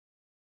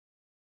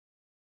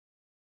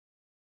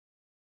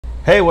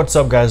Hey, what's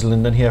up guys?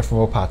 Lyndon here from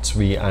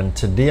HubSpot, and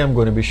today I'm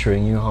going to be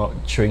showing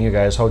you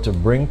guys how to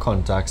bring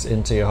contacts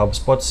into your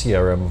HubSpot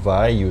CRM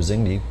via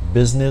using the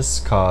business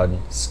card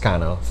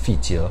scanner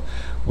feature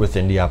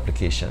within the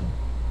application.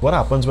 What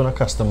happens when a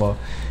customer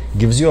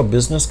gives you a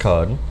business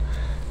card,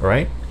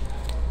 right?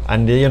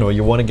 And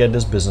you want to get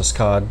this business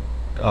card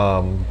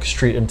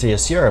straight into your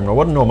CRM. Now,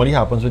 what normally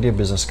happens with your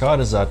business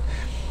card is that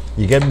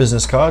you get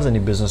business cards and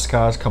the business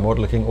cards come out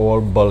looking all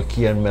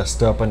bulky and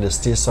messed up, and they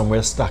stay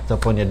somewhere stacked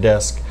up on your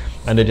desk,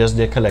 and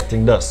they're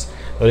collecting dust.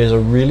 But there's a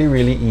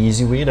really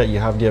easy way that you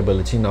have the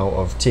ability now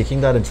of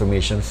taking that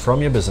information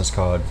from your business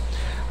card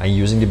and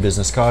using the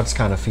business card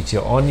scanner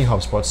feature on the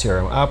HubSpot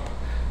CRM app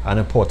and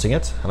importing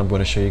it. And I'm going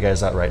to show you guys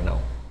that right now.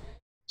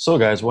 So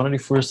guys, one of the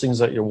first things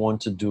that you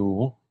want to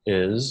do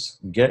is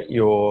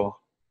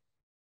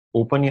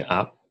open your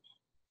app.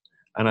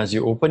 And as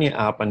you open your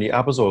app, and the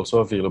app is also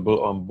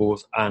available on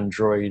both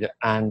Android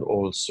and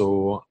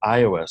also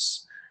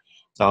iOS,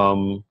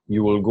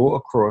 you will go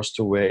across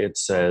to where it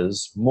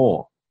says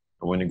more.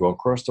 And when you go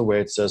across to where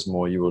it says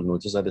more, you will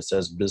notice that it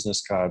says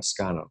business card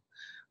scanner.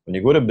 When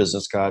you go to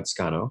business card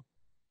scanner,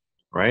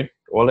 right,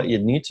 all that you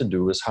need to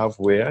do is have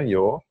where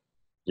your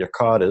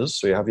card is.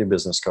 So you have your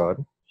business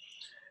card,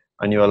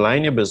 and you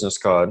align your business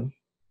card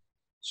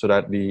so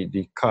that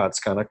the card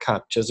scanner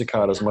captures the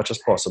card as much as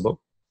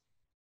possible.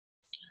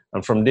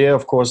 And from there,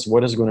 of course,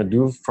 what it's going to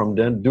do is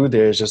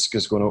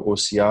just going to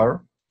OCR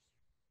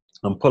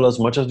and pull as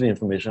much of the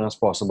information as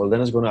possible.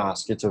 Then it's going to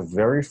ask you to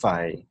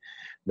verify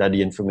that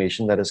the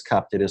information that is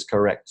captured is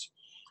correct,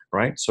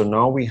 right? So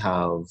now we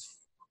have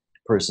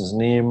person's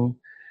name,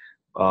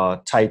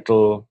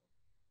 title,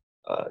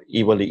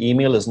 well, the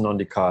email isn't on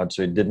the card,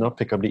 so it did not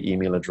pick up the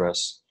email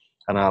address.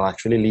 And I'll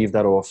actually leave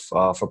that off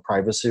for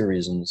privacy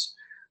reasons.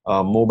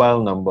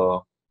 Mobile number,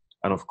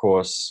 and of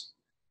course,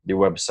 the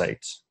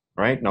website.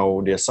 Right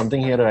now, there's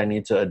something here that I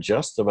need to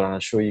adjust, but I'll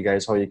show you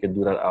guys how you can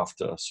do that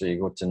after. So you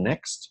go to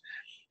next,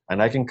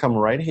 and I can come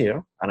right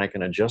here and I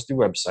can adjust the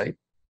website,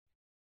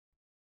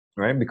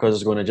 right? Because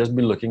it's going to just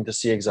be looking to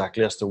see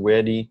exactly as to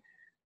where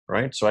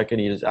right? So I can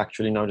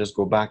actually now just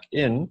go back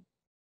in,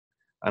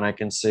 and I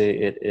can say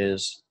it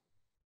is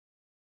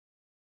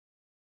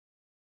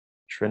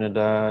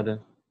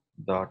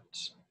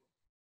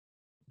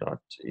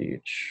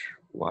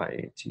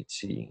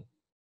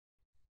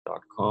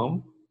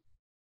trinidad.hytt.com.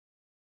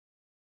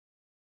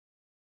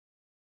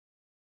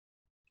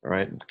 All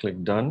right,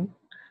 click done.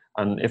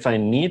 And if I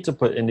need to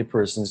put in the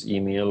person's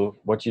email,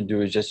 what you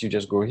do is you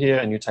just go here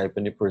and you type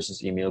in the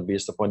person's email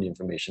based upon the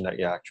information that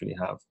you actually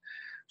have.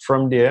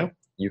 From there,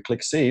 you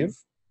click save,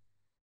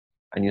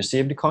 and you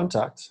save the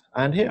contact.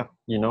 And here,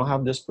 you now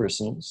have this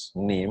person's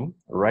name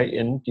right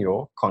in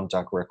your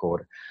contact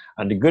record.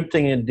 And the good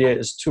thing in there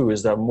is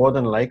that more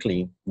than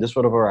likely, this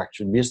would have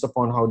actually, based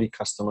upon how the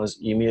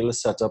customer's email is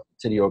set up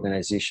to the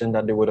organization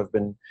that they would have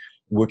been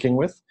working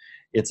with,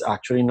 it's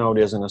actually now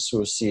there's an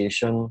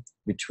association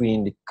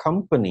between the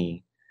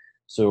company.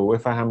 So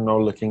if I am now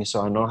looking,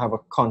 so I now have a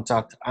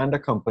contact and a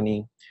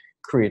company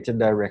created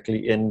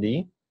directly in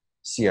the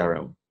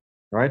CRM,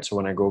 right? So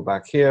when I go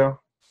back here,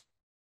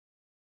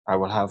 I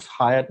will have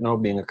Hyatt now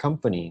being a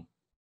company.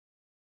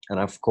 And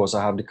of course,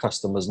 I have the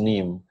customer's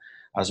name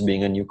as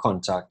being a new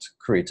contact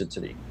created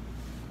today.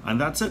 And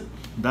that's it.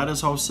 That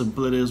is how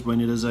simple it is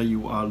when it is that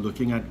you are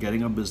looking at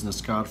getting a business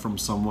card from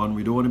someone.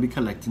 We don't want to be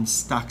collecting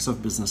stacks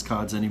of business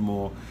cards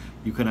anymore.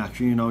 You can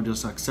actually now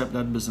just accept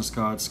that business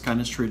card,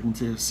 scan it straight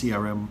into your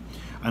CRM,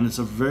 and it's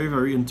a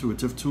very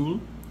intuitive tool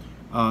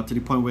to the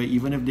point where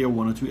even if there are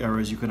one or two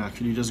errors, you can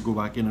actually just go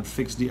back in and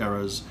fix the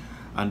errors,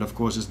 and of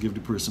course just give the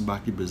person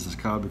back the business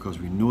card because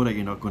we know that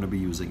you're not going to be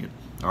using it.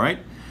 All right.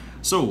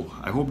 So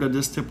I hope that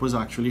this tip was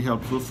actually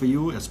helpful for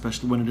you,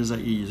 especially when it is that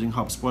you're using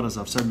HubSpot. As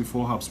I've said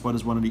before, HubSpot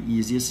is one of the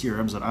easiest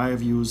CRMs that I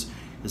have used.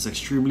 It's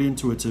extremely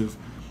intuitive.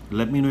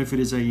 Let me know if it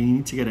is that you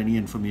need to get any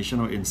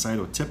information or insight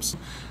or tips.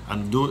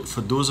 And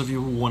for those of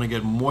you who want to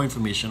get more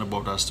information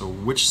about as to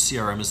which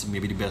CRM is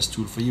maybe the best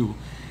tool for you,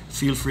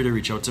 feel free to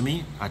reach out to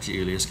me at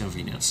your earliest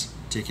convenience.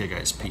 Take care,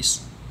 guys.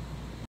 Peace.